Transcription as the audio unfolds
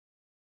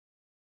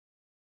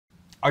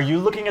Are you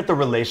looking at the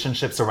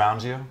relationships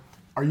around you?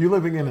 Are you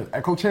living in an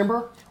echo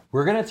chamber?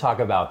 We're going to talk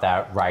about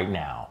that right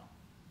now.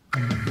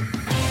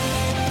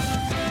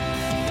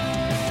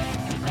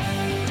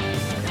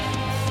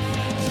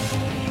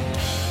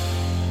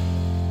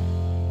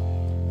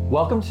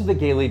 Welcome to the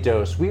Gaily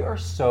Dose. We are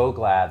so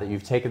glad that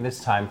you've taken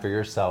this time for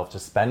yourself to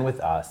spend with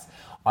us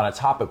on a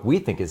topic we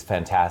think is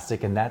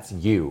fantastic, and that's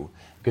you,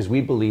 because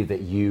we believe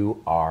that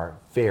you are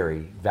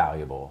very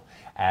valuable.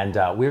 And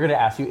we're going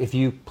to ask you if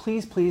you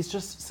please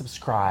just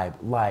subscribe,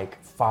 like,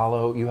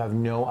 follow. You have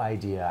no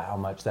idea how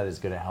much that is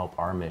going to help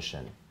our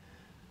mission.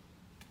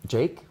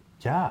 Jake?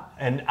 Yeah,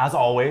 and as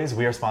always,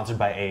 we are sponsored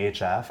by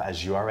AHF,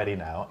 as you already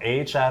know.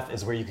 AHF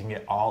is where you can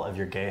get all of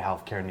your gay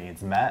healthcare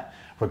needs met,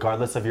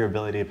 regardless of your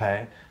ability to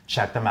pay.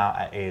 Check them out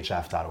at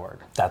ahf.org.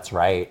 That's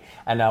right.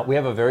 And we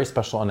have a very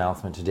special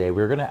announcement today.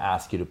 We're going to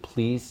ask you to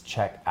please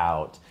check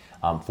out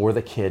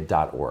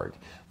forthekid.org.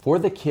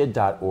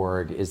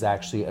 Forthekid.org is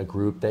actually a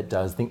group that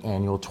does the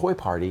annual toy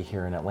party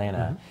here in Atlanta.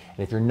 Mm-hmm. And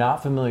if you're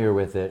not familiar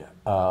with it,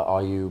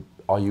 all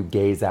you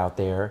gays out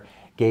there,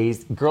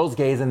 gays, girls,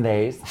 gays, and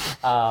theys.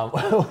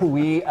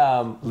 Literally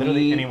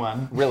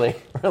anyone. Really.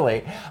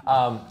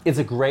 It's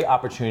a great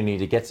opportunity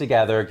to get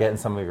together, get in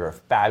some of your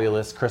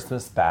fabulous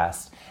Christmas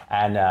best,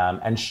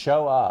 and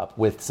show up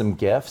with some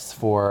gifts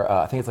for,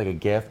 I think it's like a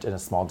gift and a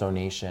small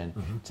donation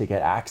to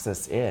get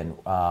access in.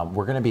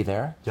 We're going to be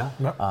there. Yeah.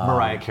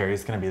 Mariah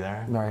Carey's going to be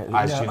there.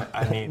 I'm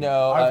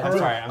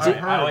sorry.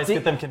 I always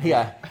get them confused.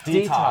 Yeah.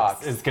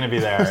 Detox is going to be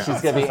there.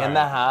 She's going to be in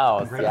the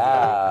house.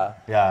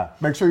 Yeah.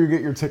 Make sure you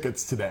get your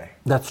tickets today.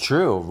 That's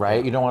true,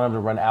 right? You don't want them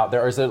to run out.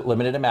 There is a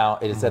limited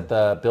amount. It is at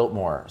the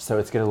Biltmore, so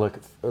it's going to look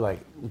like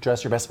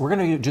dress your best. We're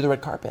going to do the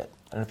red carpet.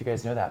 I don't know if you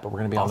guys know that, but we're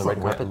going to be on the red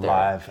carpet there.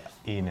 Live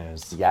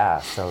e-news. Yeah,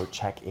 so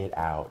check it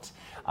out.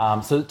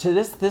 So to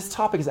this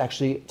topic is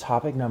actually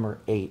topic number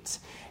 8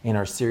 in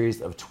our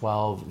series of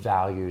 12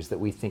 values that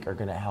we think are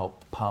going to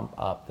help pump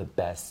up the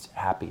best,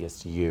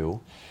 happiest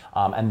you.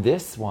 And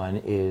this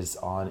one is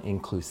on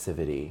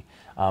inclusivity.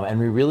 And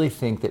we really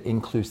think that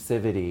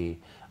inclusivity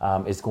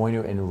is going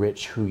to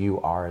enrich who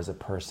you are as a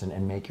person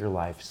and make your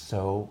life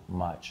so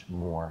much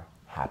more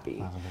happy.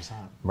 100%.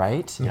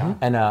 Right? Yeah.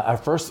 And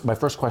my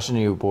first question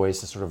to you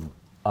boys to sort of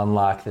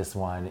unlock this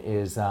one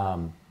is,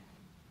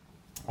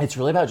 it's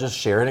really about just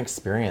sharing an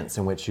experience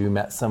in which you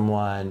met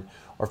someone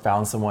or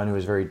found someone who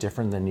was very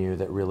different than you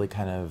that really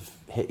kind of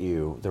hit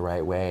you the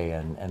right way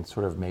and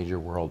sort of made your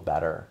world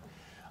better.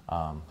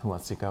 Who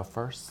wants to go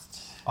first?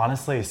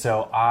 Honestly,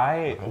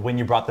 when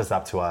you brought this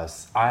up to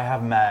us, I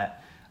have met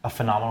a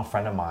phenomenal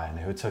friend of mine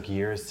who took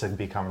years to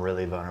become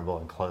really vulnerable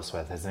and close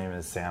with. His name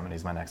is Sam, and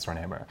he's my next door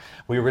neighbor.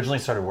 We originally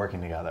started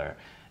working together,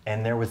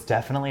 and there was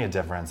definitely a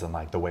difference in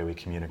like the way we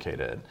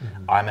communicated.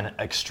 Mm-hmm. I'm an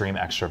extreme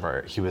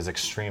extrovert. He was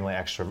extremely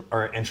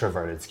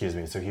introverted,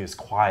 so he was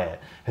quiet.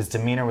 His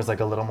demeanor was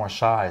like a little more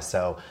shy,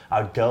 so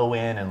I'd go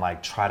in and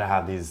like try to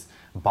have these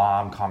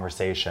bomb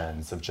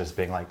conversations of just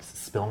being like,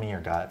 spill me your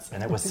guts.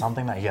 And it was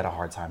something that he had a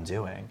hard time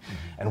doing.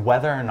 Mm-hmm. And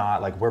whether or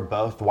not, like, we're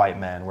both white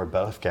men, we're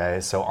both gay,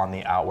 so on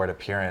the outward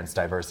appearance,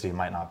 diversity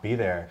might not be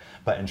there,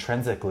 but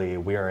intrinsically,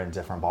 we are in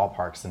different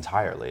ballparks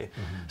entirely.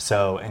 Mm-hmm.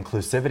 So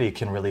inclusivity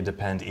can really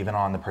depend even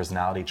on the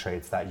personality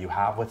traits that you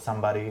have with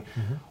somebody.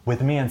 Mm-hmm.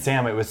 With me and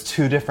Sam, it was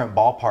 2 different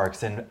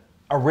ballparks. And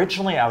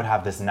originally, I would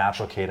have this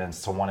natural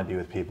cadence to want to be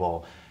with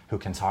people who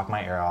can talk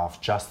my ear off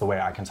just the way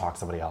I can talk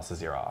somebody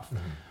else's ear off.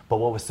 Mm-hmm. But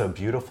what was so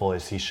beautiful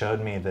is he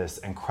showed me this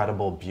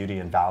incredible beauty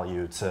and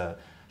value to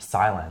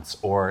silence,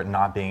 or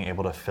not being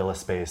able to fill a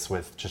space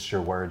with just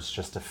your words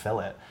just to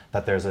fill it,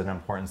 that there's an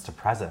importance to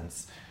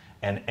presence.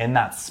 And in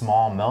that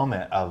small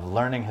moment of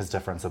learning his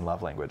difference in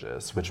love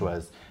languages, which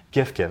was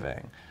gift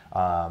giving,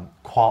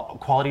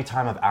 quality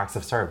time of acts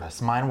of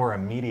service. Mine were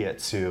immediate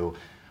to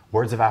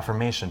words of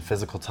affirmation,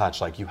 physical touch,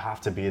 like you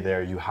have to be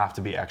there, you have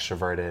to be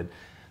extroverted.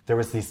 There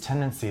was these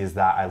tendencies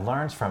that I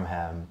learned from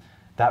him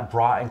that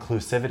brought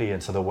inclusivity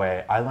into the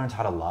way I learned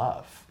how to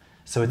love.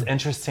 So it's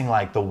interesting,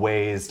 like the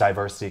ways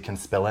diversity can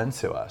spill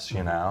into us,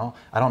 you know?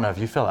 I don't know if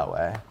you feel that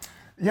way.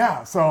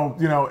 Yeah, so,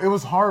 it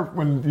was hard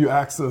when you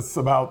asked us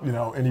about,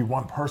 any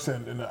one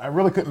person, and I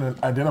really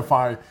couldn't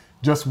identify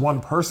just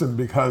one person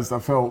because I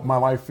felt my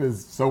life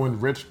is so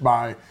enriched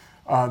by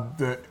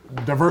the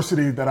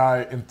diversity that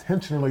I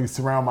intentionally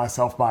surround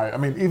myself by. I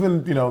mean,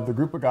 even, the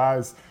group of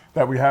guys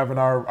that we have in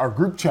our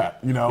group chat,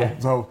 Yeah.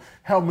 So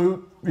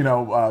Helmut,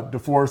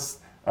 divorced,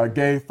 a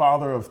gay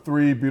father of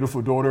 3 beautiful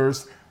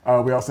daughters.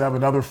 We also have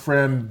another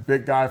friend,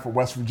 big guy from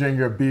West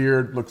Virginia,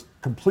 beard, looks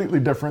completely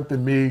different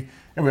than me.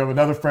 And we have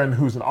another friend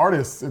who's an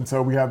artist. And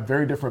so we have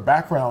very different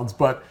backgrounds,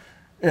 but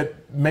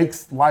it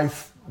makes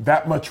life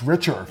that much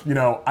richer.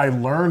 I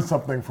learned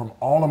something from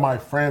all of my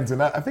friends.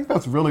 And I think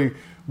that's really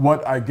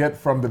what I get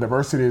from the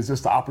diversity, is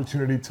just the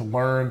opportunity to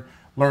learn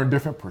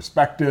different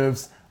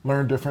perspectives,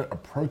 learn different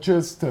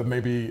approaches to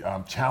maybe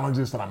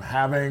challenges that I'm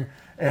having.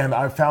 And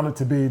I found it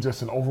to be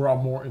just an overall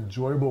more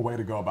enjoyable way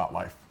to go about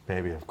life.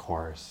 Baby, of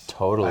course.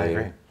 Totally. I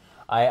agree.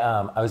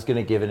 I was going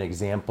to give an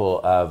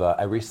example of,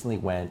 I recently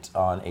went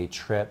on a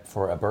trip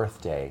for a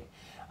birthday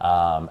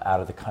out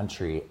of the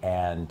country,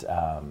 and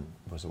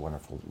it was a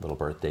wonderful little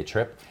birthday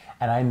trip.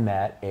 And I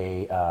met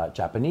a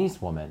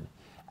Japanese woman.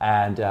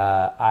 And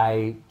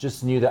I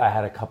just knew that I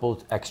had a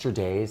couple extra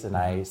days, and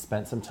I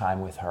spent some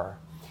time with her.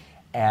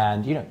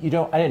 And I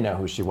didn't know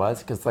who she was,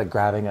 because it's like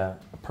grabbing a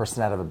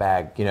person out of a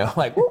bag,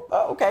 like,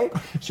 oh, okay.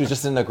 She was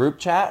just in the group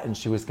chat, and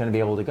she was going to be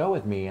able to go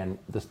with me. And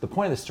the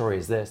point of the story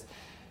is this: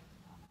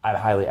 I'm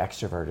highly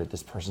extroverted.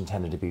 This person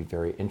tended to be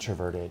very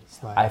introverted.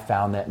 Right. I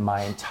found that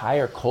my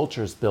entire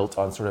culture is built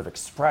on sort of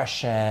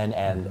expression,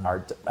 and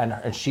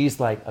and she's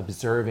like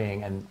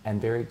observing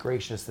and very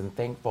gracious and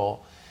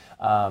thankful.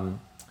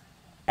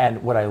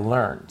 And what I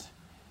learned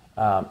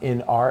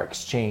in our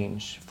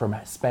exchange from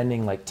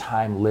spending like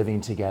time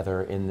living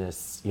together in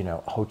this,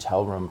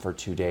 hotel room for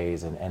 2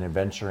 days and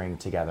adventuring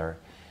together,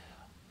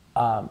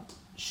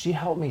 she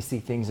helped me see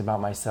things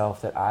about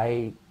myself that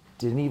I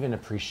didn't even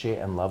appreciate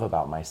and love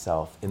about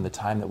myself in the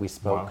time that we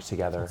spoke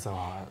together. That's so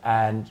hot.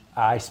 And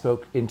I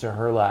spoke into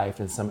her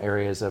life in some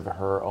areas of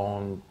her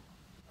own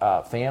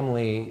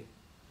family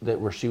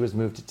where she was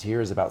moved to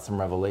tears about some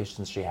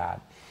revelations she had.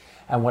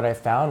 And what I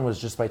found was,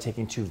 just by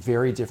taking two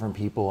very different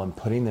people and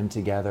putting them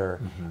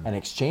together and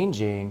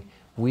exchanging,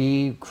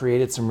 we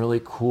created some really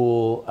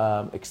cool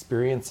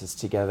experiences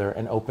together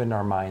and opened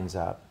our minds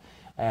up.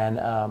 And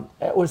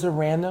it was a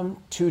random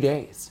 2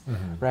 days,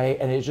 right?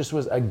 And it just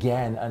was,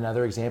 again,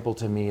 another example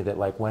to me that,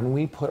 like, when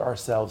we put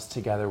ourselves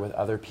together with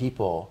other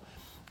people,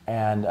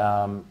 and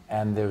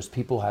those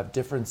people have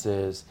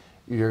differences,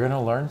 you're going to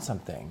learn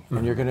something,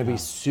 and you're going to be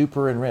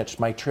super enriched.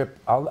 My trip,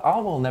 I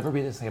will never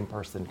be the same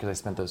person because I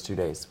spent those 2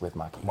 days with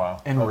Maki. Wow.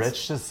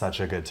 Enriched is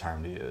such a good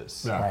term to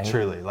use. Yeah. Right?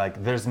 Truly. Like,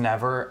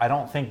 I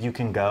don't think you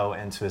can go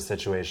into a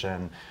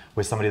situation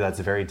with somebody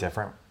that's very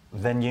different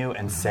than you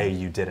and say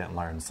you didn't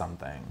learn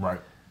something.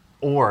 Right.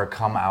 Or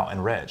come out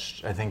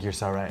enriched. I think you're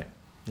so right.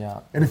 Yeah.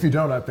 And if you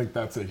don't, I think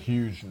that's a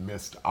huge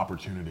missed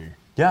opportunity.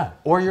 Yeah.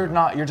 Or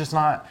you're just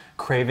not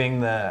craving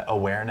the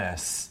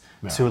awareness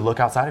to look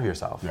outside of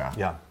yourself. Yeah.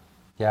 Yeah.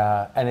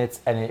 Yeah, and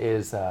it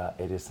is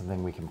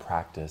something we can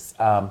practice.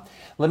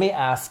 Let me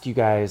ask you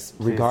guys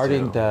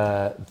regarding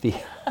the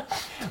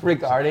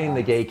regarding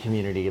the gay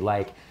community.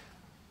 Like,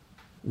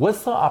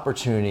 what's the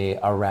opportunity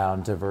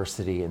around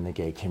diversity in the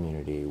gay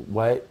community?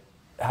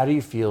 How do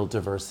you feel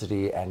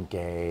diversity and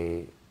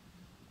gay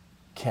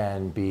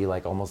can be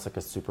like almost like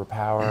a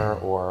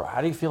superpower, or how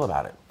do you feel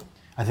about it?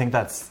 I think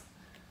that's,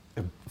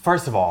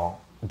 first of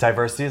all,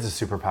 diversity is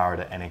a superpower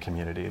to any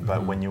community,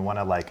 but when you want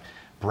to like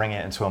bring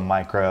it into a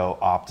micro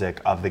optic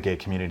of the gay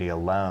community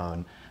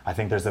alone, I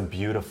think there's a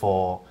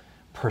beautiful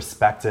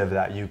perspective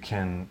that you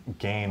can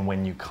gain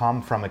when you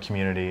come from a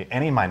community,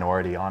 any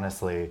minority,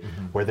 honestly,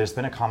 where there's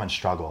been a common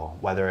struggle,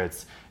 whether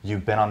it's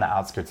you've been on the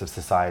outskirts of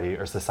society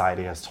or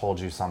society has told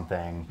you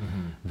something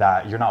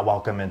that you're not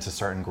welcome into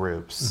certain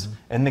groups.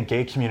 In the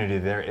gay community,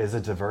 there is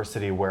a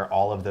diversity where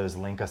all of those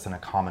link us in a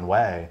common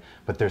way,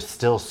 but there's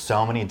still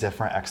so many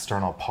different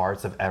external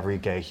parts of every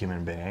gay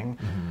human being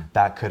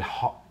that could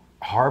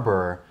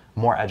harbor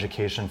more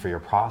education for your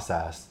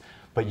process,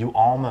 but you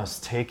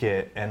almost take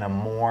it in a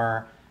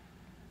more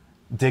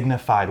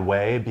dignified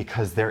way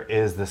because there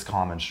is this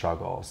common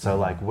struggle. So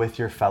like with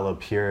your fellow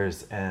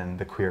peers in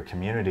the queer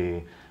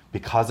community,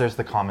 because there's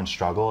the common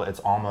struggle, it's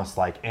almost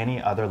like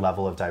any other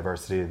level of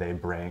diversity they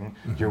bring,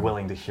 you're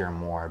willing to hear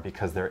more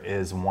because there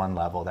is one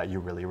level that you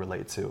really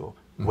relate to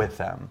with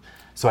them.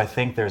 So I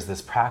think there's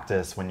this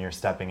practice when you're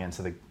stepping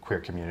into the queer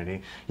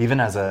community, even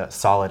as a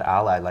solid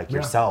ally like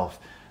yourself,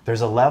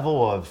 there's a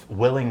level of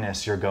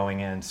willingness you're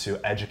going in to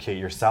educate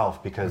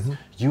yourself because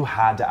you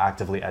had to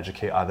actively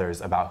educate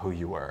others about who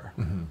you were,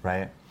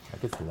 right? I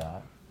could see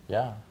that.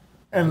 Yeah.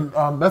 And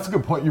that's a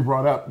good point you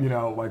brought up.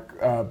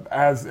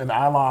 As an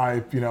ally,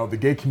 the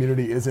gay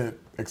community isn't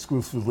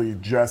exclusively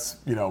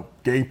just,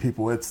 gay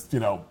people. It's,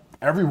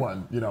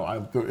 everyone,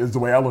 is the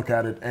way I look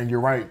at it. And you're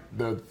right.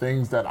 The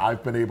things that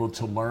I've been able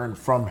to learn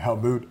from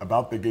Helmut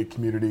about the gay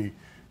community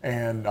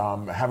and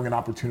having an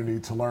opportunity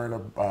to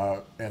learn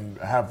and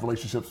have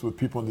relationships with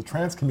people in the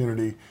trans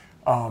community,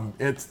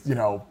 it's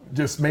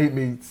just made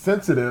me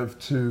sensitive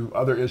to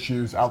other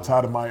issues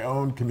outside of my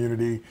own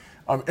community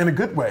in a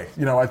good way.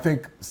 I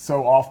think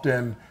so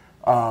often,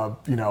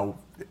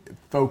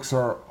 folks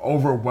are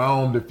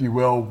overwhelmed, if you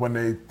will, when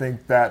they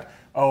think that,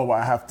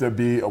 I have to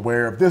be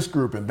aware of this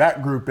group and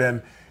that group,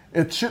 and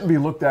it shouldn't be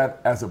looked at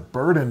as a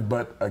burden,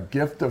 but a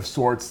gift of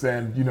sorts.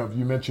 And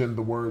you mentioned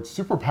the word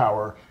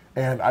superpower.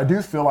 And I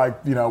do feel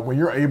like, when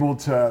you're able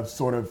to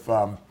sort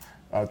of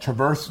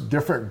traverse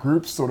different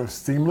groups sort of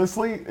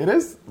seamlessly, it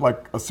is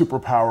like a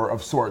superpower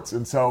of sorts.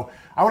 And so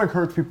I would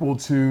encourage people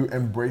to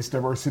embrace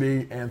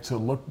diversity and to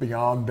look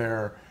beyond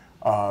their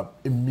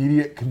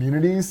immediate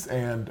communities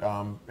and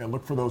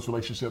look for those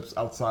relationships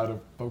outside of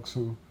folks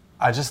who...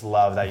 I just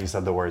love that you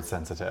said the word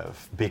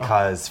sensitive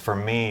because for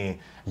me,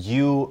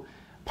 you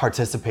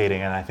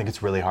participating, and I think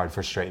it's really hard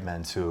for straight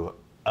men to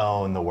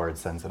own the word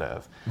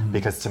sensitive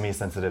because to me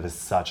sensitive is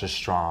such a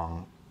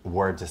strong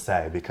word to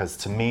say, because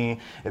to me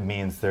it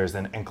means there's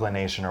an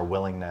inclination or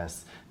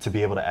willingness to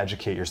be able to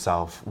educate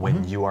yourself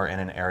when you are in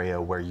an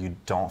area where you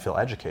don't feel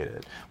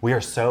educated. We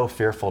are so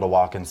fearful to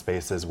walk in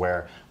spaces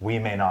where we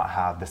may not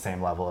have the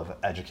same level of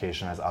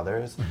education as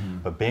others,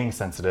 but being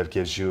sensitive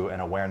gives you an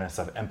awareness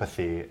of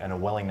empathy and a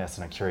willingness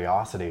and a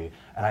curiosity,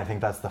 and I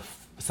think that's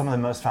some of the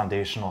most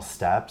foundational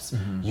steps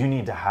you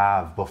need to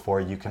have before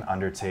you can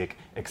undertake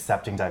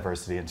accepting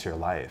diversity into your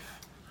life.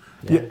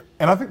 Yeah,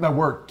 and I think that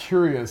word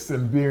 "curious"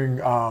 and being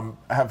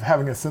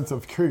having a sense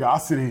of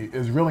curiosity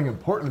is really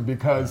important,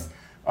 because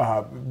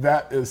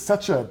that is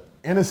such an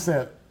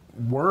innocent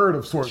word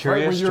of sorts.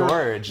 Curious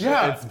George.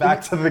 Yeah, it's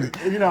back to the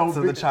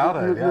to the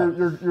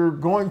childhood. You're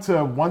going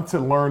to want to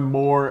learn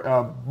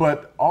more,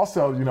 but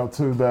also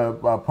to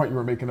the point you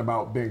were making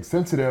about being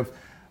sensitive.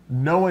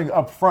 Knowing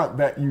up front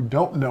that you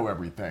don't know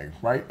everything,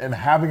 right? And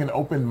having an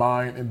open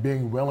mind and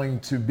being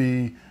willing to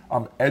be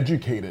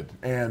educated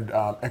and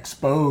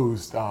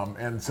exposed.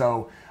 And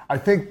so I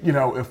think,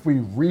 if we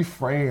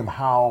reframe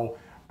how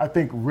I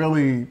think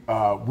really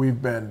we've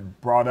been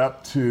brought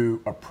up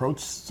to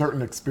approach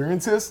certain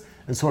experiences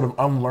and sort of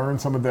unlearn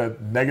some of the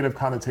negative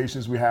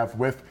connotations we have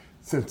with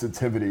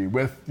sensitivity,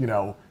 with,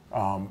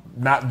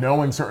 not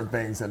knowing certain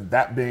things and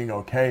that being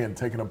okay, and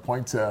taking a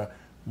point to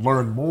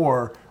learn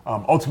more,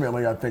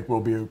 ultimately I think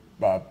we'll be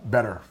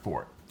better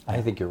for it.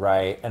 I think you're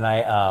right. And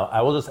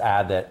I will just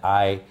add that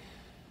I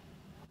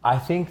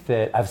think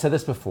that I've said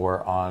this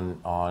before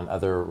on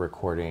other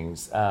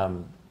recordings.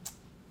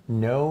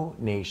 No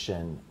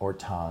nation or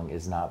tongue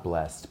is not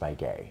blessed by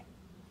gay.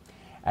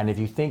 And if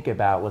you think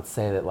about, let's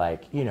say that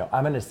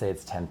I'm going to say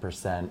it's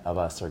 10% of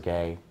us are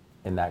gay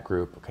in that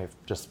group, okay,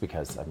 just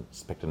because I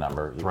just picked a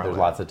number. There's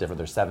lots of different,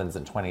 there's 7s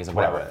and 20s and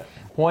whatever.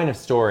 Point of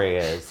story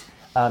is,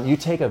 you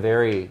take a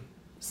very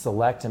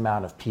select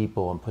amount of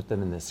people and put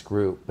them in this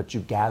group, but you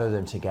gather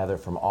them together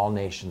from all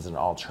nations and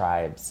all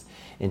tribes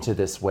into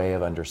this way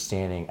of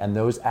understanding, and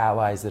those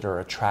allies that are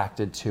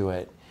attracted to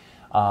it,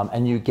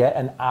 and you get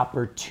an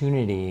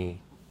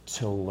opportunity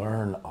to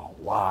learn a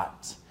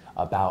lot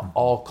about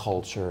all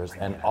cultures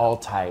and all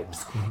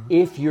types,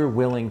 if you're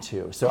willing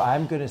to. So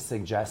I'm going to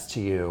suggest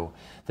to you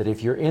that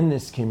if you're in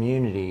this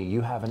community, you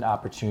have an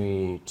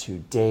opportunity to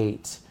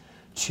date,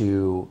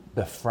 to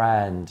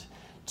befriend,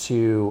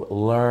 to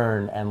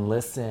learn and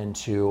listen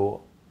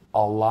to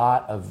a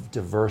lot of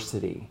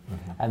diversity.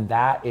 And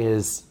that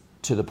is,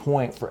 to the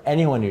point, for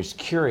anyone who's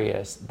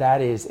curious, that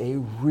is a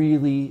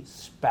really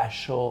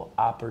special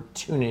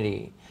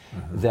opportunity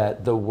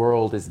that the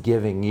world is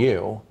giving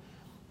you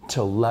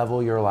to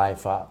level your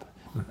life up,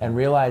 and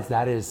realize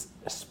that is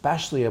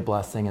especially a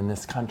blessing in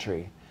this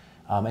country.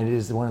 And it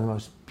is one of the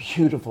most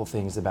beautiful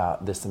things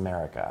about this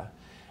America.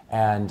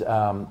 And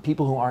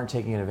people who aren't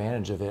taking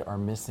advantage of it are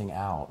missing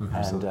out.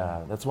 And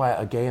that's why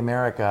a gay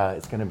America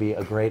is going to be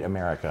a great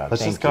America.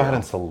 Let's just go ahead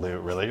and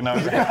salute, really. No.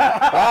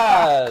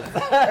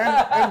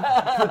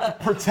 and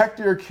protect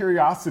your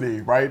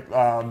curiosity, right?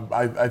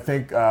 I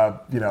think,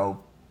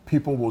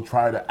 people will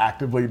try to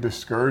actively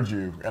discourage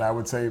you. And I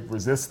would say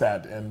resist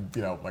that and,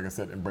 like I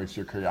said, embrace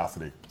your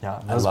curiosity.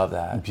 Yeah, I love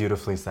that.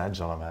 Beautifully said,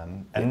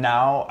 gentlemen. And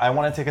now I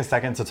want to take a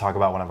second to talk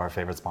about one of our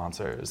favorite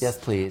sponsors. Yes,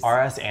 please.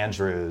 R.S.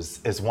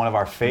 Andrews is one of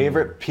our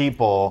favorite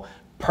people,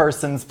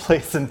 persons,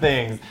 place, and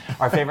things.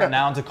 Our favorite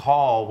noun to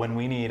call when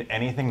we need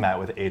anything met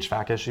with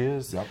HVAC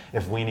issues.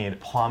 If we need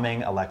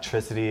plumbing,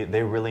 electricity,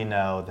 they really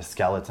know the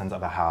skeletons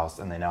of a house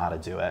and they know how to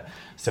do it.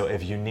 So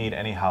if you need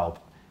any help,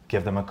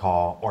 give them a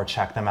call or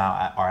check them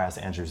out at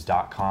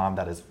rsandrews.com.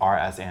 That is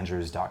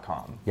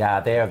rsandrews.com.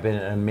 Yeah, they have been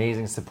an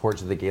amazing support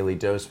to the Gayly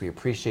Dose. We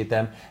appreciate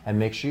them. And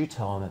make sure you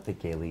tell them that the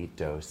Gayly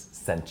Dose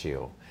sent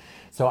you.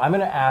 So I'm going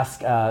to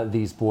ask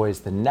these boys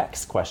the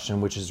next question,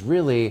 which is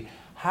really,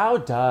 how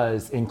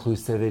does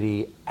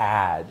inclusivity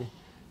add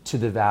to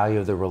the value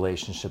of the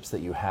relationships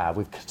that you have?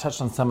 We've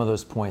touched on some of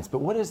those points, but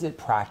what does it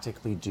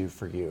practically do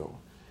for you?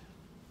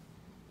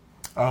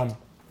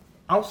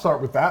 I'll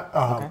start with that.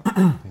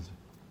 Okay.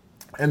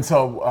 And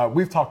so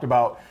we've talked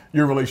about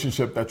your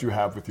relationship that you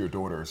have with your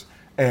daughters.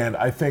 And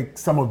I think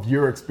some of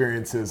your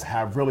experiences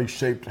have really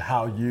shaped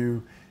how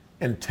you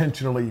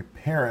intentionally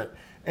parent.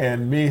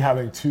 And me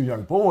having 2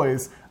 young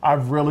boys,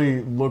 I've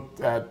really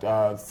looked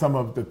at some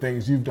of the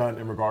things you've done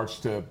in regards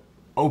to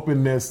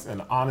openness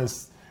and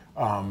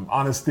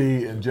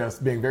honesty and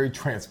just being very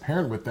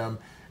transparent with them,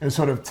 and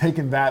sort of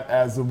taking that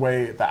as a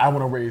way that I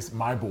want to raise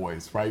my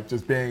boys, right?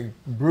 Just being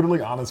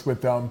brutally honest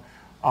with them.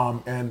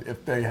 And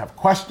if they have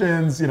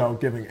questions,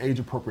 giving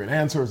age-appropriate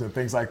answers and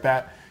things like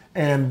that.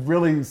 And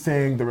really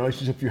seeing the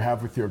relationship you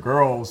have with your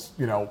girls,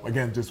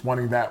 again, just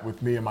wanting that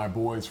with me and my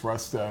boys for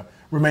us to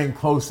remain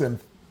close and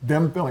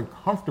them feeling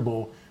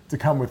comfortable to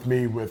come with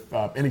me with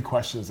any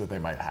questions that they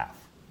might have.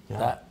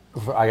 Yeah.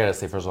 I gotta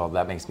say, first of all,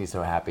 that makes me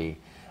so happy.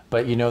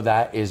 But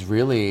that is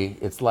really,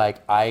 it's like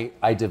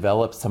I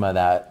developed some of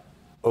that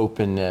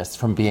openness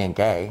from being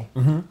gay,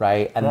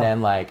 right? And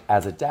then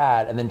as a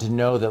dad, and then to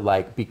know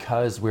that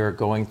because we're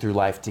going through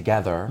life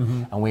together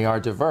and we are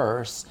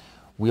diverse,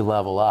 we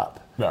level up,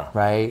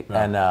 right?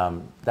 Yeah.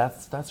 And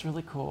that's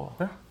really cool.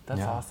 Yeah. That's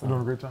Yeah. awesome. You're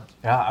doing a great job.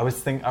 Yeah, I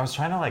was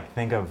trying to like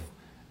think of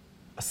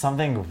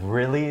something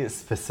really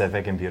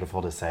specific and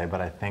beautiful to say,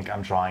 but I think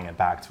I'm drawing it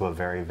back to a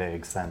very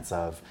vague sense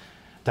of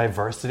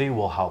diversity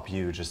will help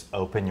you just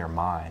open your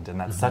mind. And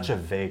that's such a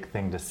vague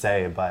thing to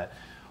say, but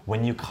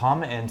when you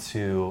come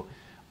into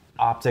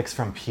optics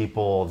from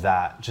people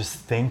that just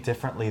think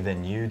differently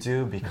than you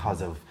do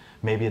because of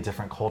maybe a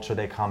different culture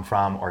they come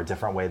from or a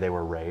different way they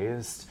were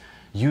raised,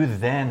 you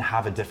then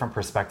have a different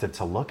perspective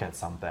to look at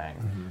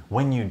something.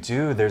 When you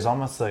do, there's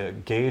almost a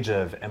gauge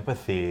of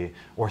empathy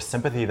or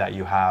sympathy that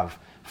you have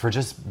for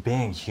just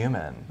being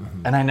human.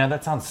 And I know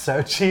that sounds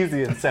so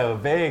cheesy and so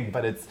vague,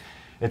 but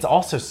it's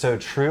also so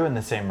true in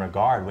the same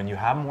regard. When you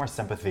have more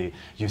sympathy,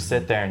 you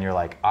sit there and you're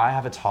like, I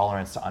have a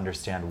tolerance to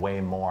understand way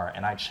more,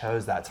 and I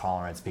chose that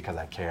tolerance because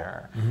I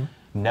care.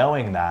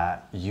 Knowing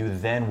that, you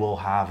then will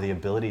have the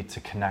ability to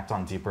connect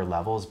on deeper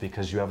levels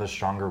because you have a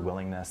stronger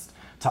willingness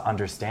to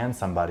understand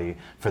somebody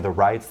for the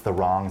rights, the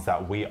wrongs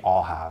that we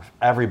all have.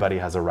 Everybody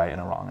has a right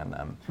and a wrong in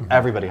them.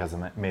 Everybody has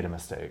made a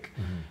mistake.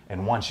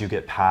 And once you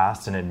get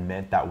past and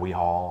admit that we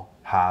all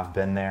have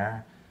been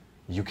there,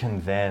 you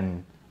can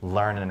then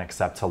learn and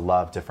accept to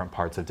love different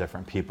parts of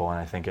different people. And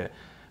I think it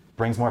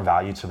brings more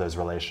value to those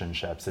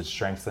relationships. It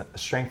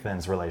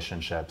strengthens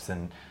relationships,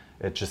 and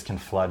it just can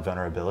flood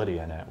vulnerability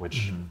in it,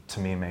 which to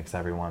me makes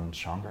everyone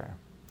stronger.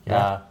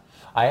 Yeah.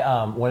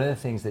 One of the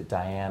things that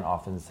Diane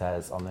often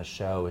says on the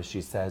show is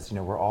she says,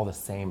 we're all the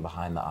same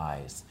behind the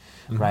eyes,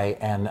 right?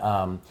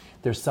 And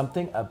there's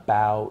something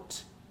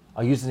about,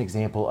 I'll use an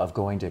example of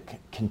going to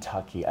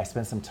Kentucky. I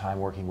spent some time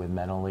working with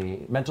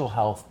mental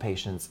health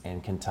patients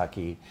in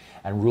Kentucky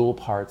and rural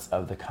parts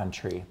of the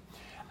country.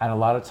 And a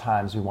lot of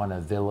times we want to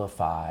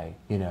vilify,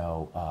 I'm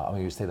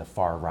going to say the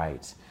far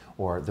right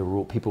or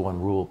the people in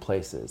rural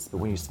places. But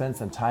when you spend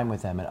some time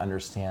with them and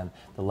understand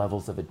the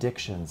levels of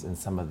addictions in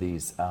some of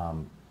these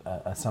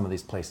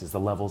places, the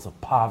levels of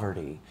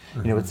poverty,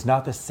 it's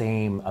not the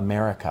same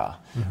America,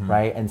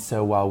 right? And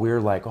so while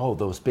we're like, oh,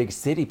 those big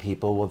city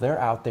people, well, they're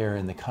out there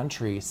in the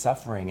country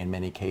suffering in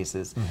many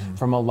cases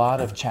from a lot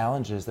of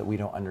challenges that we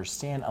don't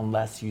understand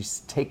unless you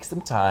take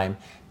some time,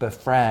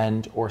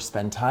 befriend or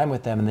spend time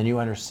with them, and then you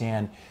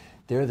understand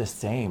they're the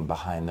same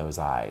behind those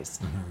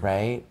eyes,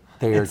 right?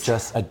 They're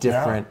just a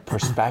different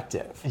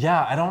perspective.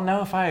 Yeah, I don't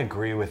know if I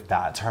agree with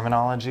that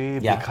terminology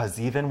because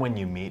even when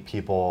you meet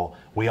people,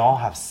 we all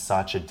have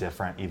such a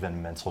different even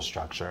mental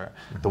structure.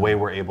 The way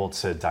we're able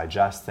to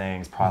digest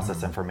things,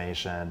 process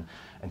information,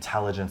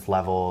 intelligence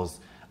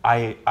levels.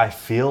 I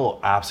feel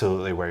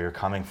absolutely where you're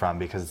coming from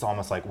because it's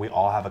almost like we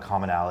all have a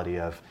commonality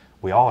of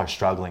we all are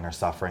struggling or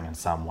suffering in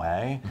some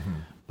way.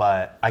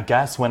 But I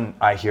guess when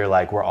I hear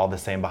like we're all the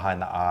same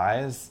behind the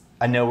eyes,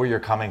 I know where you're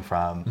coming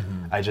from.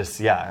 I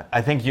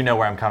think you know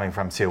where I'm coming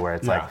from too, where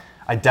it's like,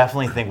 I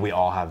definitely think we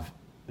all have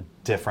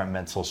different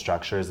mental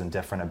structures and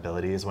different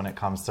abilities when it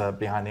comes to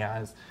behind the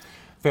eyes.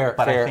 Fair.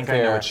 I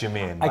know what you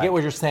mean. I get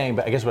what you're saying,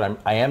 but I guess what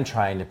I am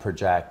trying to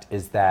project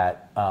is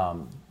that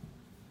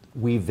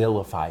we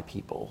vilify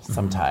people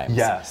sometimes.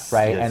 Yes.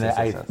 Right?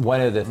 Yes.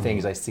 One of the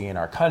things I see in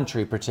our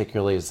country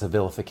particularly is the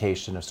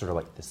vilification of sort of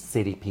like the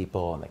city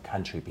people and the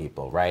country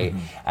people, right?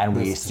 And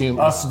we assume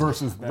us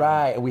versus them.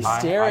 Right. We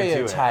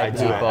stereotype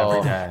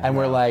people and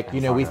we're like,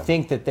 we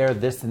think that they're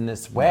this and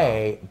this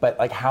way, but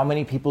like how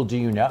many people do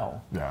you know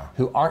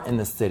who aren't in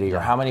the city or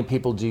how many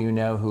people do you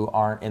know who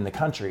aren't in the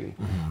country?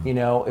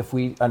 If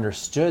we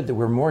understood that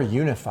we're more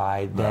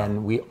unified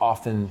than we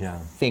often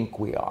think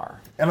we are.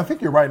 And I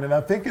think you're right, and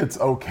I think it's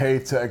okay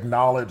to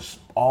acknowledge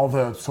all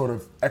the sort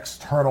of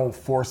external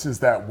forces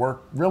that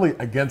work really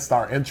against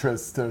our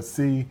interests, to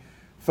see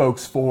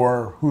folks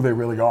for who they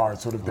really are,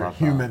 sort of their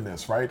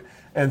humanness, right?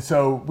 And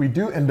so we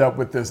do end up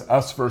with this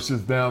us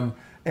versus them.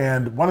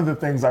 And one of the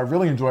things I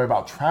really enjoy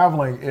about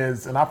traveling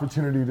is an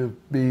opportunity to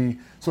be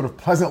sort of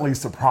pleasantly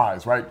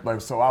surprised, right? Like,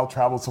 so I'll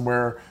travel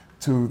somewhere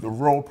to the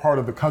rural part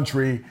of the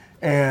country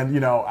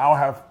and, I'll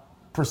have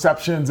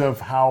perceptions of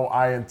how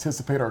I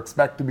anticipate or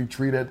expect to be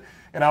treated,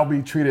 and I'll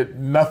be treated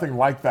nothing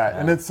like that.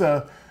 And it's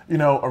a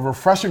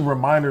refreshing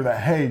reminder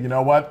that, hey, you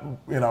know what,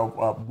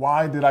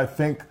 why did I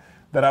think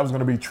that I was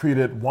going to be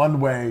treated one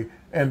way,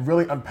 and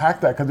really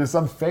unpack that, because it's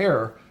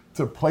unfair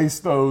to place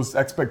those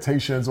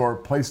expectations or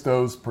place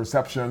those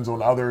perceptions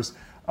on others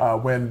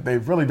when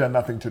they've really done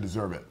nothing to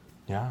deserve it.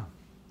 Yeah.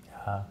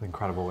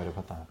 Incredible way to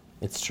put that.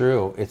 It's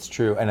true.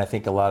 And I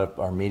think a lot of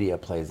our media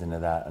plays into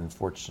that,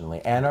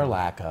 unfortunately, and our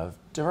lack of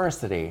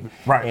diversity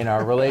in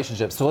our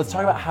relationships. So let's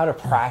talk about how do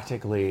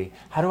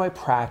I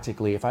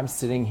practically, if I'm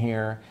sitting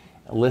here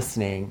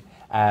listening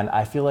and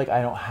I feel like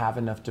I don't have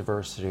enough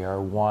diversity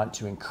or want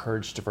to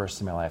encourage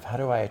diversity in my life, how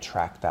do I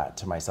attract that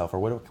to myself, or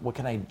what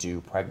can I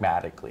do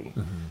pragmatically?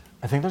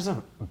 I think there's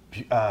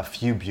a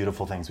few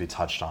beautiful things we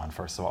touched on,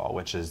 first of all,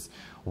 which is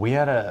we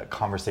had a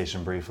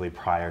conversation briefly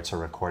prior to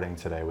recording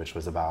today, which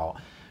was about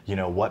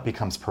what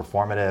becomes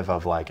performative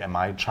of like, am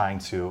I trying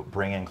to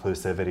bring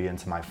inclusivity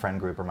into my friend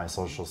group or my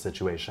social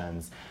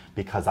situations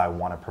because I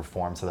want to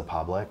perform to the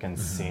public and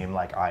seem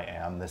like I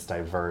am this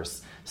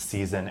diverse,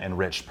 seasoned,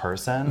 enriched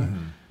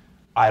person?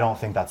 I don't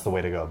think that's the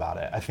way to go about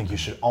it. I think you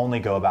should only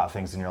go about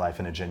things in your life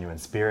in a genuine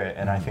spirit.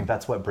 And I think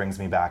that's what brings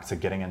me back to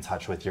getting in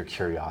touch with your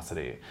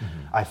curiosity.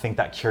 I think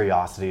that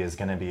curiosity is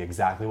going to be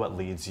exactly what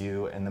leads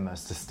you in the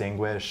most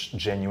distinguished,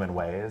 genuine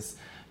ways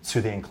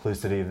to the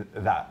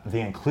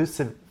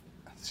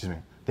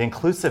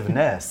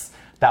inclusiveness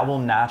that will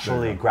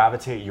naturally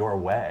gravitate your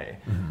way.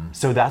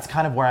 So that's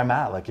kind of where I'm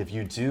at. Like, if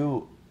you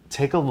do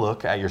take a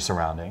look at your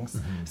surroundings,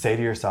 say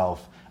to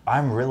yourself,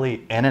 I'm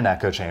really in an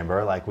echo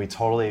chamber, like we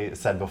totally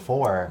said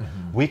before,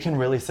 we can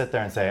really sit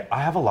there and say,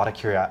 I have a lot of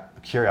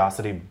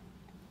curiosity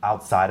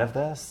outside of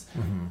this.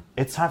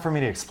 It's time for me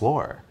to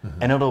explore.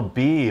 And it'll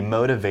be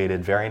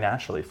motivated very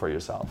naturally for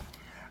yourself.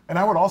 And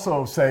I would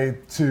also say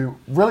to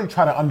really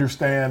try to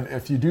understand,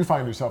 if you do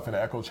find yourself in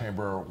an echo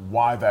chamber,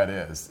 why that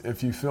is.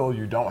 If you feel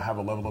you don't have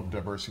a level of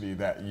diversity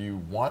that you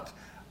want,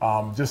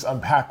 just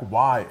unpack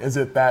why. Is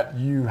it that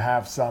you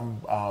have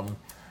some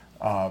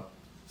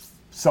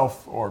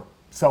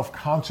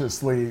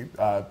self-consciously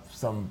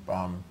some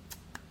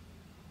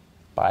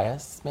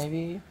bias,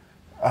 maybe?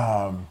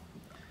 Are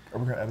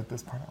we going to edit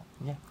this part out?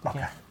 Yeah.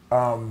 Okay.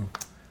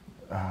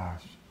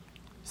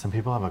 Some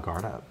people have a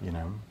guard up, you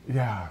know?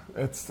 Yeah,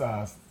 it's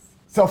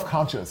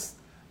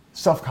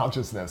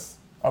self-consciousness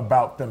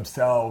about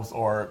themselves,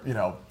 or, you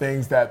know,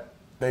 things that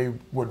they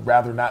would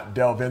rather not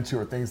delve into,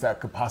 or things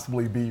that could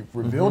possibly be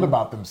revealed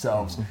about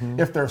themselves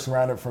if they're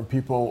surrounded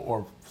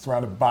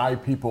by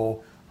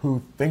people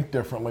who think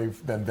differently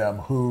than them,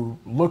 who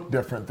look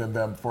different than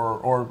them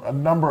or a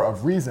number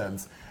of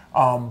reasons.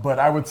 But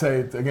I would say,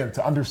 again,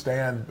 to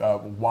understand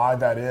why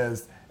that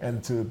is,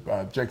 and to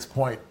Jake's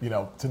point, you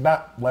know, to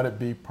not let it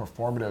be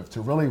performative, to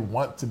really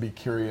want to be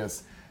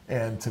curious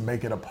and to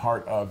make it a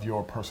part of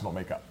your personal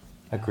makeup.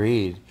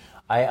 Agreed.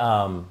 I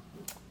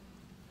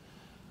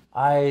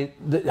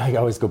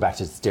always go back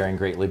to this Daring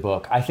Greatly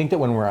book. I think that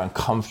when we're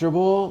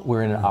uncomfortable,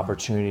 we're in an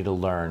opportunity to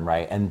learn,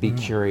 right? And be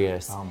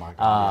curious. Oh my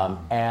God.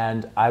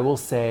 And I will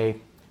say,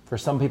 for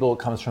some people, it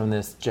comes from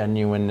this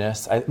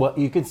genuineness. Well,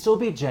 you can still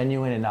be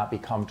genuine and not be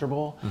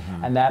comfortable.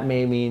 And that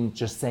may mean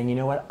just saying, you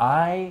know what,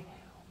 I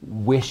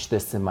wish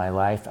this in my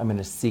life. I'm going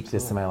to seek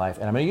this in my life.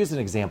 And I'm going to use an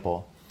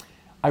example.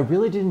 I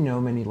really didn't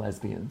know many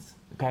lesbians,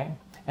 okay?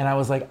 And I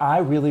was like, I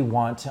really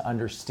want to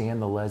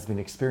understand the lesbian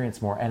experience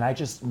more. And I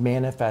just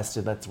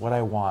manifested, that's what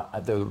I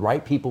want. The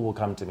right people will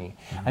come to me.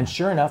 And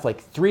sure enough,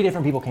 like 3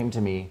 different people came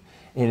to me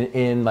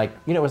in like,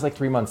 you know, it was like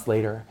 3 months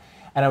later.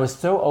 And I was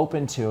so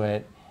open to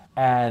it.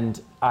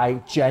 And I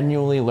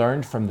genuinely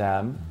learned from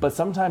them. But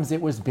sometimes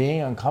it was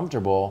being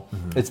uncomfortable.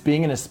 It's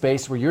being in a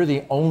space where you're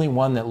the only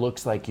one that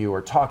looks like you,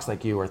 or talks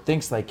like you, or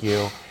thinks like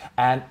you.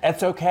 And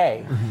it's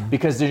okay,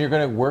 because then you're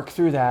going to work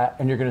through that,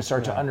 and you're going to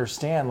start to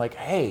understand, like,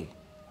 hey,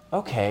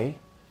 okay,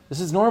 this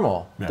is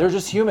normal. Yeah. They're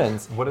just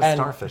humans. What is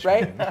starfish?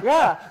 Right?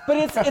 Yeah, but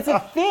it's a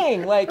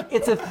thing. Like,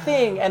 it's a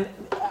thing, and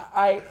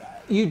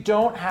you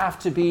don't have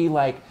to be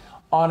like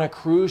on a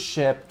cruise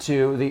ship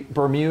to the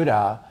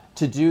Bermuda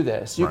to do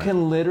this. You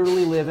can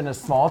literally live in a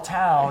small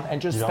town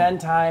and just spend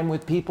time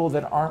with people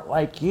that aren't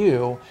like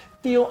you.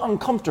 Feel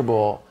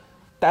uncomfortable.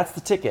 That's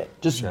the ticket.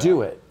 Just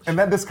do it. And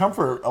that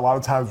discomfort a lot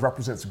of times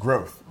represents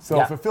growth.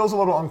 So if it feels a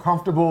little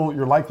uncomfortable,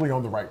 you're likely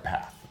on the right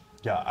path.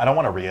 Yeah, I don't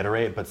want to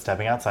reiterate, but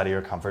stepping outside of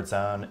your comfort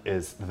zone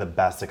is the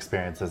best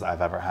experiences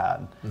I've ever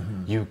had.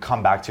 You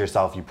come back to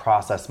yourself, you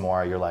process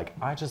more, you're like,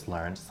 I just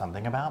learned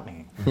something about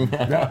me.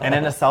 And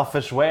in a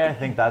selfish way, I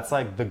think that's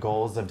like the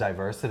goals of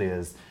diversity,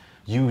 is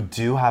you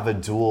do have a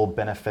dual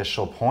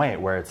beneficial point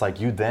where it's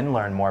like you then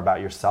learn more about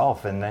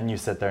yourself, and then you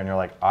sit there and you're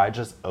like, I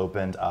just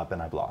opened up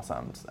and I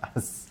blossomed.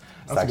 As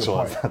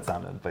sexual as that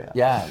sounded, but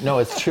yeah, no,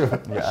 it's true.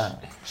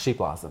 She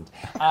blossomed.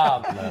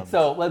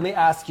 So let me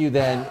ask you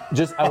then,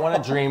 I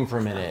want to dream for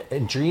a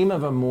minute. Dream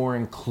of a more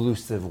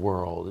inclusive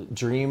world.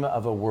 Dream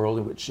of a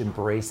world which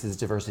embraces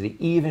diversity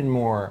even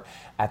more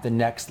at the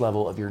next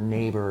level of your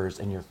neighbors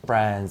and your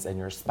friends and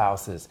your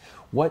spouses.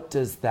 What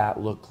does that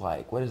look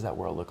like? What does that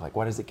world look like?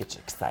 What does it get you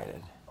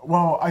excited?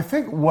 Well, I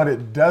think what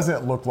it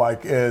doesn't look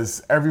like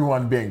is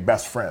everyone being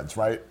best friends,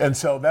 right? And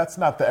so that's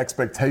not the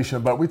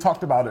expectation, but we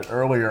talked about it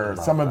earlier,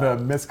 some of the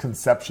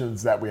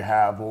misconceptions that we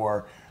have,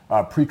 or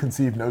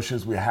preconceived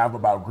notions we have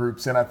about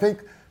groups. And I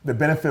think the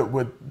benefit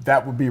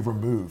would be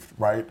removed,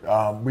 right?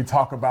 We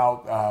talk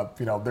about,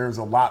 there's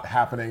a lot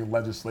happening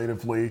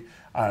legislatively.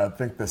 I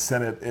think the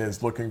Senate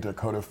is looking to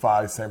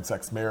codify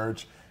same-sex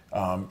marriage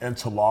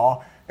into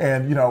law.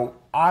 And,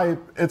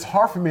 it's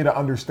hard for me to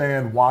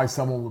understand why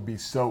someone would be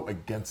so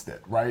against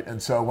it, right?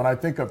 And so when I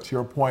think of, to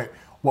your point,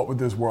 what would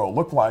this world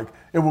look like,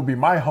 it would be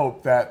my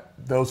hope that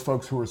those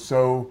folks who are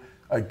so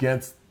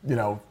against,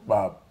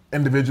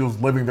 individuals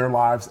living their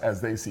lives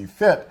as they see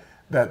fit,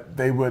 that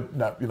they would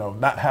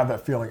not have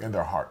that feeling in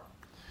their heart.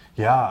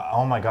 Yeah,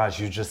 oh my gosh,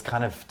 you just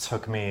kind of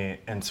took me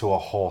into a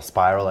whole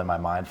spiral in my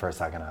mind for a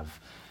second of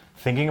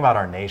thinking about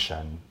our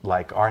nation,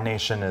 like our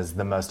nation is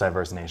the most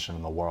diverse nation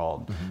in the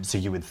world. So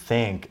you would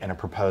think in a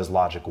proposed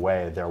logic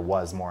way, there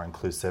was more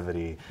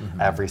inclusivity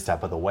every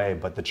step of the way,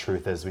 but the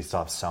truth is we still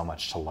have so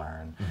much to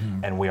learn.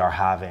 And we are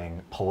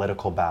having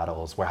political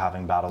battles. We're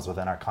having battles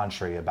within our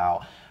country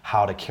about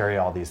how to carry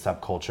all these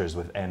subcultures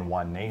within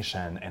one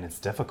nation, and it's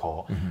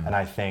difficult. And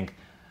I think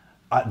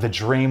the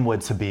dream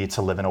would be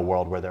to live in a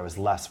world where there was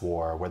less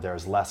war, where there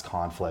was less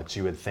conflict.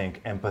 You would think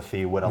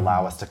empathy would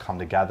allow us to come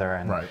together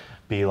and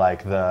be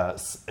like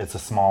it's a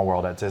small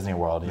world at Disney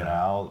World, you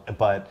know?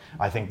 But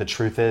I think the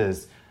truth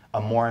is a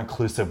more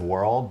inclusive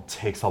world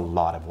takes a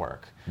lot of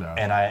work.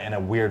 And in a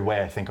weird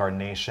way, I think our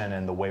nation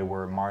and the way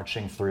we're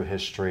marching through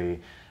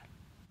history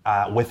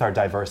with our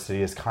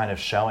diversity is kind of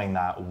showing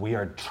that we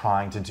are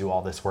trying to do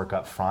all this work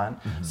up front.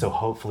 So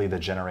hopefully the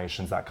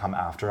generations that come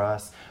after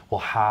us will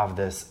have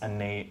this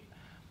innate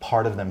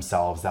part of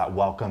themselves that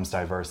welcomes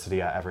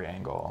diversity at every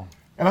angle.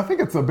 And I think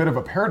it's a bit of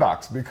a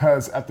paradox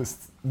because at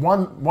this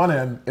one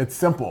end, it's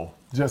simple,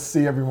 just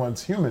see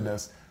everyone's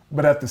humanness.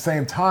 But at the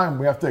same time,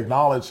 we have to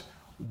acknowledge,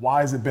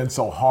 why has it been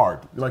so hard?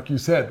 Like you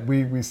said,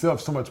 we still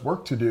have so much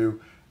work to do,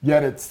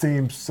 yet it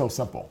seems so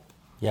simple.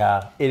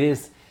 Yeah, it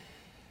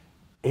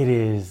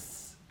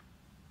is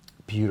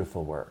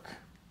beautiful work.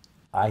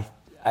 I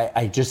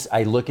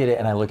look at it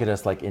and I look at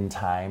us like in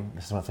time.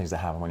 This is one of the things that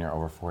happen when you're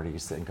over 40. You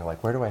sit and go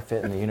like, where do I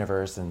fit in the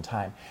universe and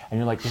time? And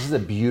you're like, this is a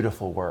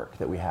beautiful work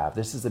that we have.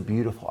 This is a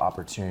beautiful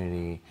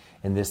opportunity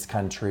in this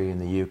country, in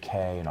the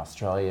UK, in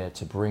Australia,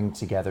 to bring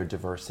together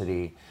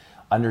diversity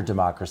under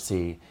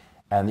democracy.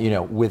 And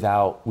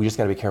we just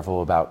got to be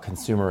careful about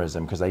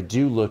consumerism, because I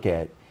do look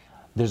at,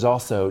 there's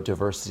also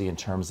diversity in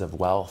terms of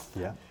wealth.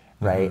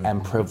 Right?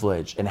 And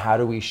privilege, and how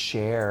do we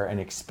share and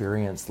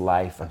experience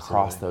life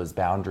across those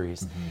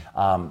boundaries?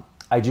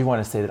 I do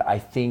want to say that I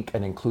think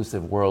an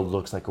inclusive world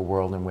looks like a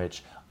world in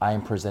which I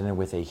am presented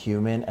with a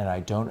human and I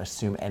don't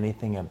assume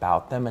anything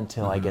about them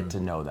until I get to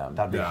know them.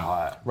 That'd be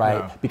hot.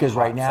 Right? Because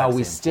right now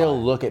we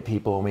still look at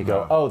people and we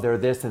go, oh, they're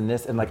this and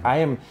this. And like, I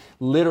am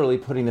literally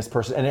putting this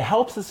person, and it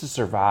helps us to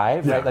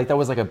survive, right? Like that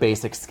was like a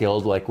basic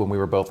skill, like when we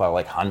were both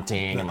like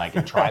hunting and like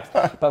in tribes.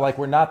 But like,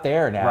 we're not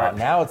there now.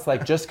 Now it's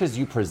like, just because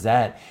you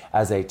present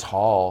as a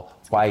tall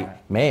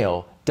white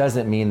male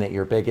doesn't mean that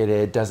you're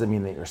bigoted, doesn't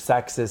mean that you're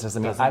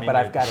sexist, but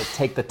I've got to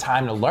take the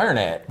time to learn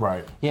it.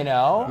 Right. You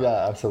know?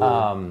 Yeah,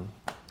 absolutely.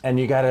 And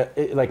you gotta,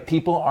 like,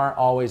 people aren't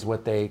always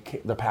what the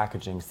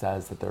packaging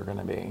says that they're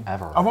gonna be.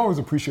 Ever. I've always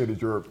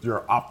appreciated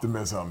your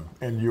optimism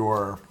and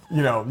your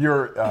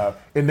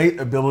innate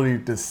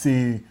ability to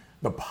see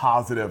the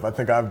positive. I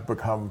think I've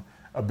become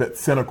a bit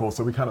cynical,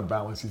 so we kind of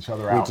balance each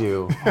other out. We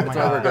do. That's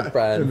why we're good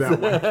friends.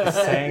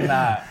 Saying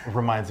that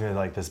reminds me of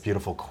like this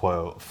beautiful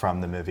quote from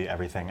the movie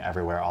Everything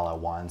Everywhere All at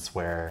Once,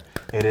 where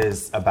it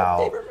is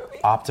about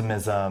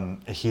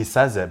optimism. He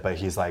says it, but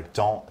he's like,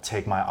 don't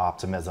take my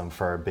optimism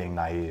for being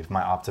naive.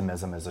 My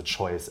optimism is a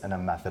choice and a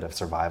method of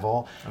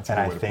survival. And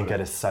I think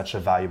it is such a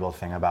valuable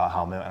thing about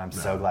Helmut, and I'm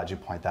so glad you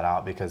point that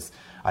out, because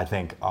I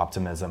think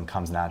optimism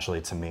comes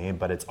naturally to me,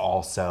 but it's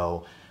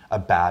also a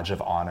badge of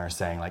honor,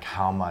 saying like,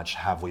 how much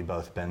have we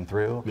both been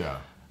through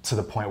to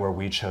the point where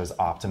we chose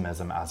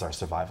optimism as our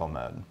survival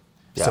mode.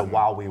 So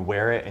while we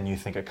wear it and you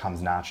think it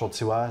comes natural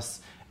to us,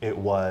 it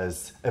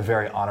was a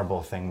very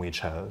honorable thing we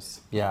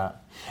chose. Yeah,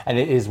 and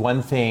it is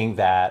one thing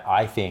that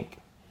I think,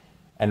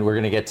 and we're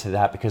gonna get to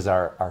that because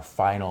our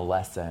final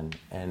lesson,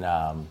 and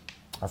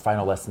our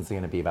final lesson is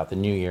gonna be about the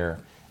new year.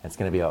 It's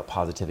going to be about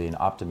positivity and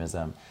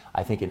optimism.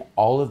 I think in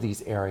all of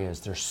these areas,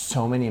 there's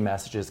so many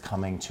messages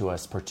coming to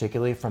us,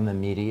 particularly from the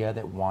media,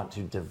 that want to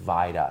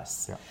divide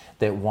us,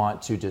 that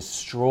want to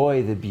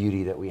destroy the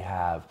beauty that we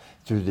have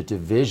through the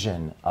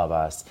division of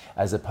us,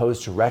 as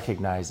opposed to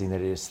recognizing that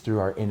it is through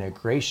our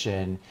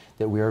integration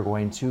that we are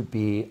going to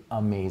be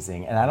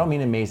amazing. And I don't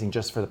mean amazing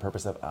just for the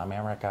purpose of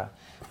America,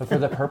 but for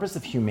the purpose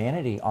of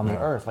humanity on the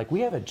earth. Like,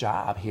 we have a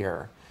job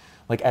here.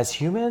 Like, as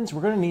humans,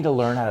 we're going to need to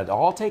learn how to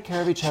all take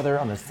care of each other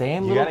on the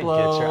same little globe.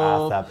 You got to get your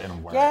ass up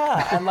and work.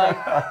 Yeah, and like,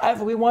 if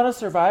we want to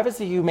survive as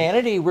a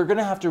humanity, we're going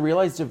to have to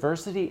realize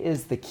diversity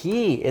is the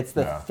key. It's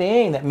the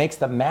thing that makes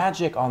the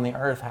magic on the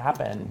earth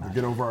happen.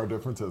 Get over our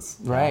differences.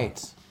 Right.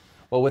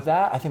 Well, with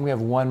that, I think we have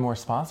one more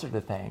sponsor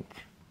to thank.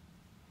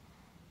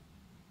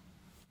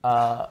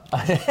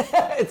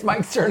 It's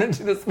Mike's turn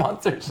into the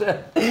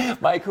sponsorship.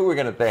 Mike, who are we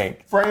going to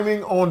thank?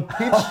 Framing on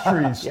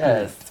Peachtree Street.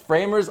 Yes,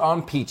 Framers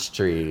on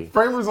Peachtree.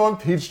 Framers on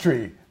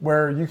Peachtree,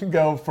 where you can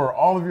go for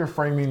all of your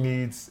framing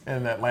needs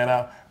in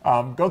Atlanta.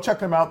 Go check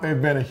them out.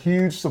 They've been a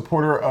huge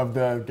supporter of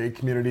the gay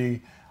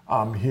community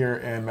here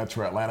in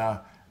Metro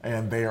Atlanta,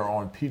 and they are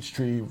on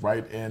Peachtree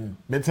right in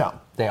Midtown.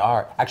 They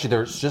are. Actually,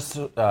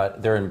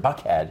 they're in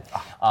Buckhead,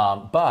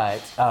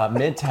 but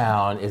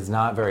Midtown is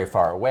not very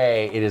far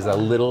away. It is a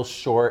little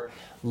short,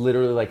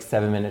 literally like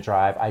 7-minute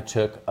drive. I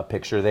took a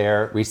picture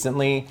there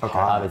recently.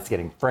 It's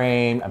getting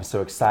framed. I'm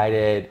so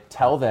excited.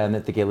 Tell them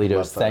that the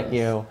Gaylitos sent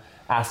you.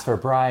 Ask for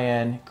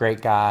Brian,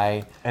 great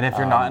guy. And if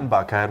you're not in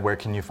Buckhead, where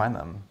can you find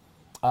them?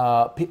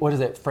 What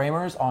is it?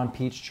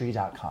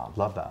 Framersonpeachtree.com.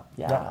 Love that.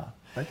 Yeah.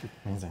 Thank you.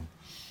 Amazing.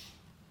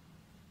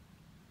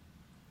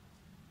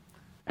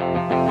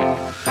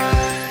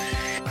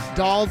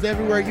 Dolls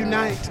everywhere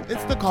unite.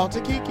 It's the Call to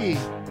Kiki.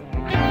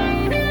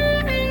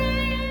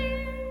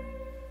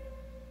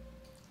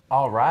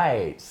 All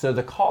right. So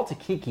the call to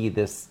Kiki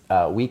this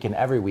week and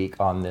every week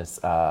on this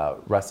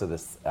rest of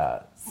this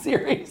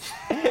series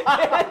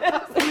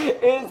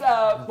is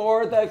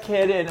for the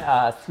kid in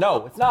us.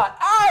 No, it's not.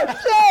 Oh,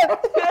 shit!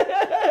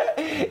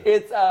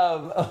 It's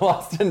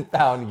Lost and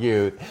Found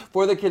Youth.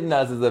 For the Kid in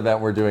Us is the event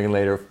we're doing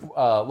later.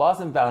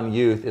 Lost and Found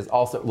Youth is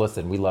also,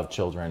 listen, we love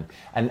children.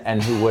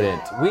 And who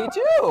wouldn't? We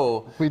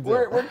do. We do.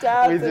 We're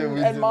dads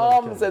We and do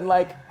moms. And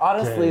like,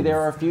 honestly, Kids.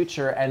 they're our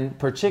future. And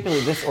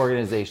particularly this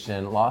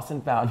organization, Lost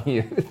and Found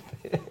Youth.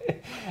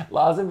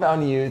 Lost and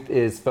Found Youth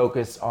is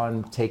focused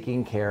on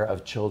taking care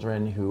of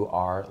children who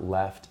are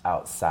left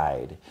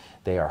outside.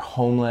 They are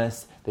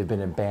homeless. They've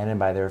been abandoned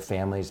by their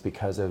families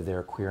because of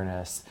their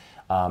queerness.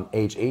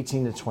 Age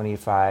 18 to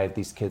 25,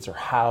 these kids are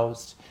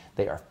housed,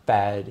 they are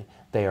fed,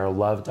 they are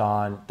loved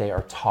on, they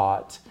are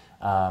taught.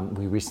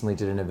 We recently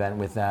did an event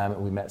with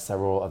them. We met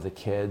several of the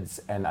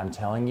kids, and I'm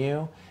telling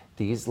you,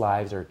 these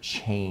lives are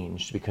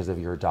changed because of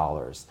your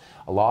dollars.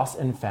 Lost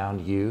and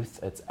Found Youth,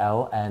 it's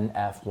lnfy.org.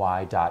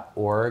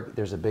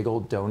 There's a big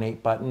old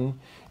donate button.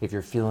 If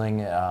you're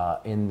feeling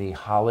in the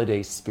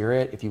holiday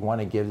spirit, if you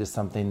want to give to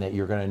something that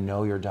you're going to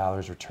know your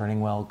dollars returning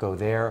well, go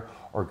there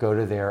or go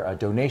to their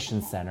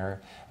donation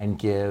center and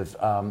give.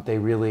 They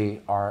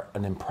really are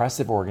an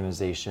impressive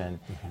organization,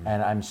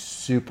 and I'm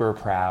super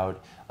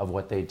proud of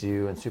what they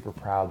do and super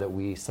proud that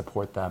we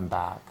support them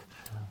back.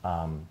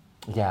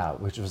 Yeah,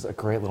 which was a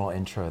great little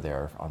intro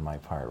there on my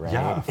part, right?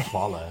 Yeah,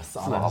 flawless.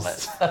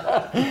 Flawless.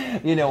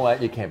 You know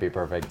what? You can't be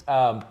perfect.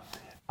 I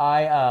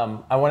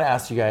want to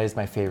ask you guys,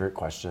 my favorite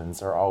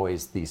questions are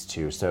always these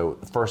two. So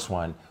the first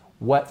one,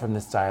 what from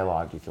this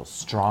dialogue do you feel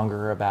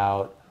stronger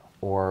about,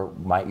 or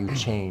might you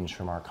change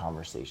from our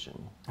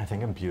conversation? I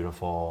think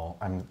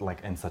I'm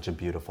like in such a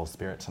beautiful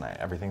spirit tonight.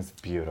 Everything's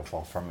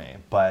beautiful for me.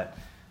 But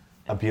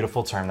a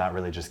beautiful term that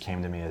really just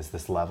came to me is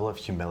this level of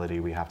humility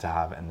we have to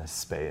have in this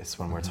space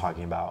when we're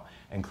talking about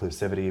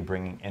inclusivity,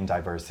 bringing in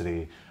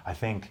diversity. I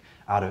think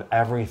out of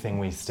everything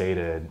we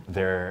stated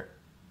there,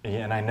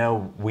 and I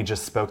know we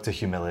just spoke to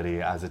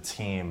humility as a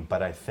team,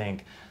 but I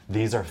think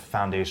these are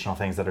foundational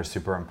things that are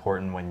super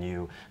important when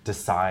you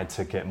decide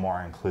to get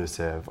more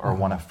inclusive or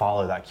want to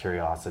follow that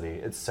curiosity.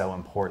 It's so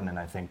important, and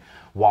I think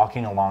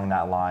walking along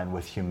that line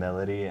with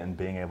humility and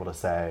being able to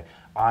say,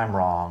 I'm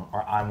wrong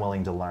or I'm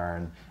willing to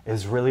learn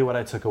is really what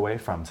I took away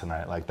from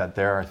tonight. Like that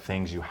there are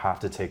things you have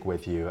to take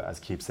with you as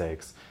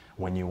keepsakes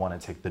when you want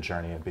to take the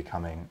journey of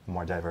becoming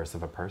more diverse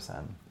of a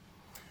person.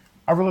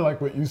 I really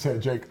like what you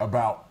said, Jake,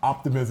 about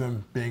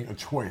optimism being a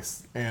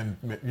choice and,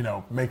 you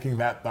know, making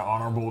that the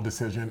honorable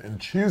decision and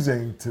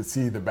choosing to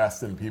see the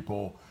best in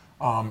people,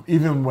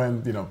 even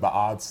when, you know, the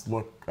odds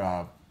look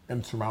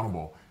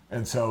insurmountable.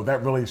 And so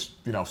that really,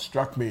 you know,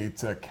 struck me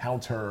to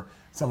counter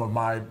some of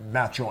my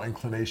natural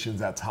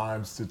inclinations at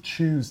times to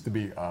choose to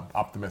be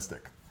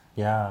optimistic.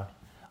 Yeah.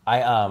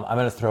 I'm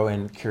going to throw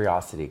in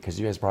curiosity because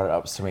you guys brought it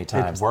up so many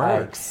times. It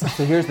works.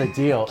 So here's the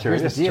deal.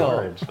 Curious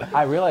George.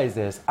 I realize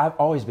this. I've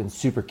always been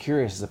super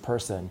curious as a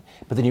person,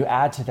 but then you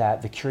add to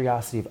that the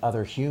curiosity of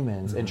other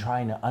humans and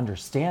trying to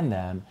understand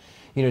them.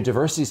 You know,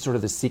 diversity is sort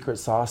of the secret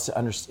sauce to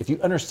understand. If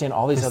you understand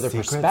all these other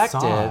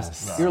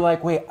perspectives, you're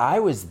like, wait, I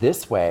was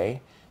this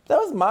way. That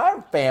was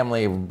my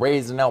family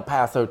raised in El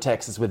Paso,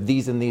 Texas with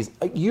these and these.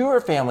 Your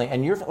family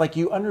and you're like,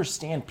 you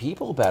understand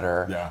people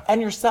better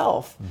and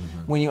yourself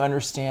when you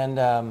understand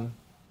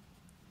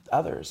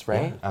others,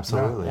 right? Yeah,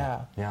 absolutely.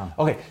 Yeah.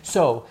 Okay,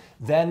 so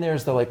then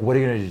there's the like, what are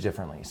you going to do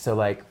differently? So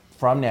like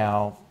from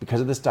now,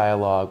 because of this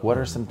dialogue, what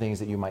are some things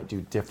that you might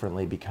do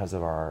differently because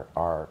of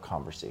our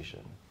conversation?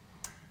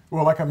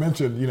 Well, like I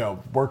mentioned, you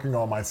know, working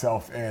on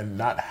myself and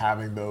not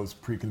having those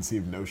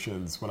preconceived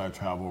notions when I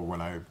travel,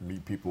 when I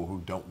meet people who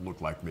don't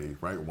look like me,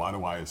 right? Why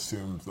do I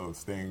assume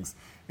those things?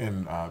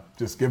 And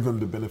just give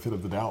them the benefit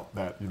of the doubt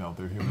that, you know,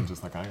 they're human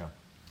just like I am.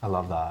 I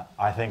love that.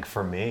 I think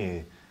for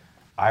me,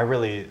 I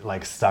really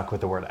like stuck with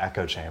the word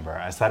echo chamber.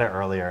 I said it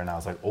earlier and I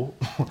was like, oh,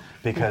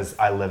 because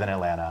I live in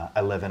Atlanta.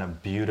 I live in a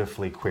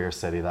beautifully queer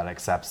city that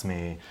accepts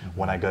me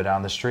when I go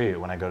down the street,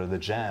 when I go to the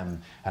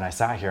gym. And I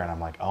sat here and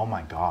I'm like, oh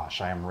my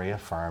gosh, I am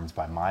reaffirmed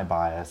by my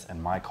bias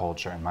and my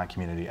culture and my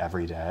community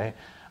every day.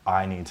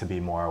 I need to be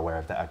more aware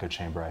of the echo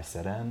chamber I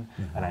sit in.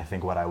 And I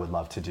think what I would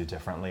love to do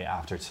differently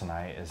after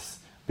tonight is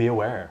be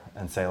aware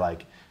and say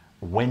like,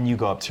 when you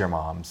go up to your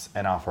moms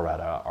in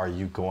Alpharetta, are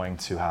you going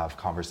to have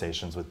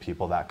conversations with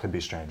people that could be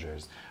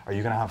strangers? Are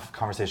you going to have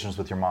conversations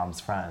with your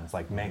mom's friends?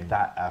 Like make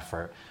that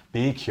effort.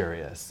 Be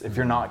curious. If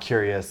you're not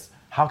curious,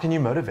 how can you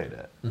motivate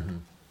it?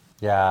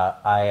 Yeah,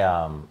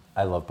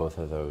 I love both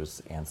of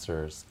those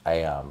answers.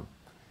 All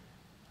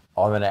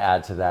I'm going to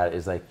add to that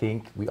is I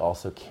think we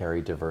also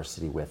carry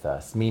diversity with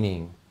us,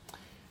 meaning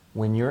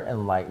when you're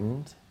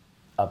enlightened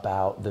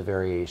about the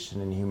variation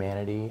in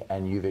humanity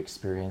and you've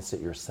experienced it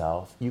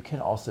yourself, you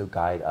can also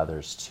guide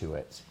others to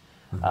it.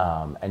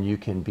 And you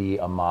can be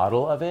a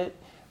model of it,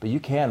 but you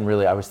can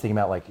really, I was thinking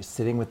about like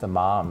sitting with the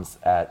moms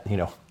at, you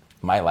know,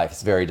 my life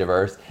is very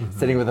diverse.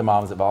 Sitting with the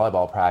moms at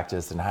volleyball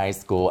practice in high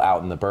school,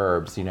 out in the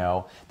burbs, you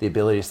know, the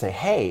ability to say,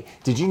 hey,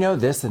 did you know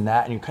this and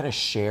that? And you kind of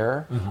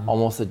share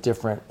almost a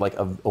different, like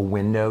a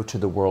window to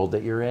the world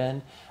that you're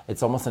in.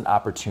 It's almost an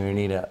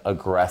opportunity to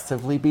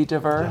aggressively be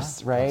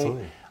diverse, right?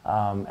 Absolutely.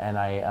 And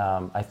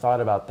I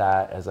thought about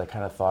that as I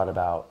kind of thought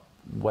about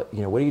what do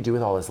you do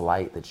with all this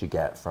light that you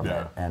get from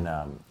it, and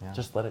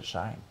just let it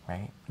shine,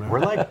 right? We're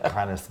like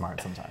kind of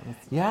smart sometimes.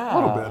 Yeah, a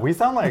little bit. We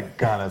sound like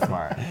kind of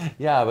smart.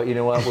 Yeah, but you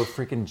know what? We're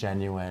freaking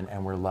genuine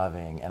and we're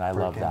loving, and I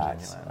love that.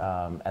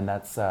 Genuine. And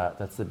that's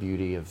the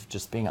beauty of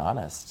just being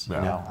honest, you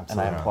Yeah, know. And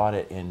I absolutely. applaud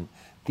it in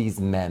these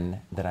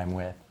men that I'm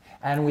with,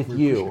 and with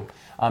you,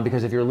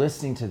 because if you're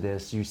listening to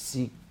this, you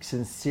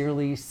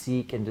sincerely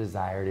seek and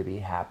desire to be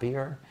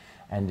happier,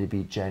 and to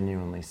be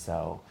genuinely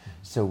so.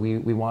 So we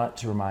want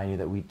to remind you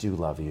that we do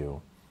love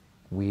you.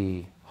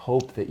 We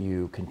hope that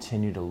you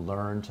continue to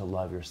learn to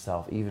love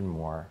yourself even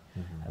more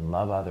and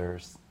love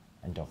others,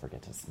 and don't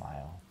forget to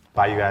smile.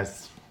 Bye, you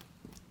guys.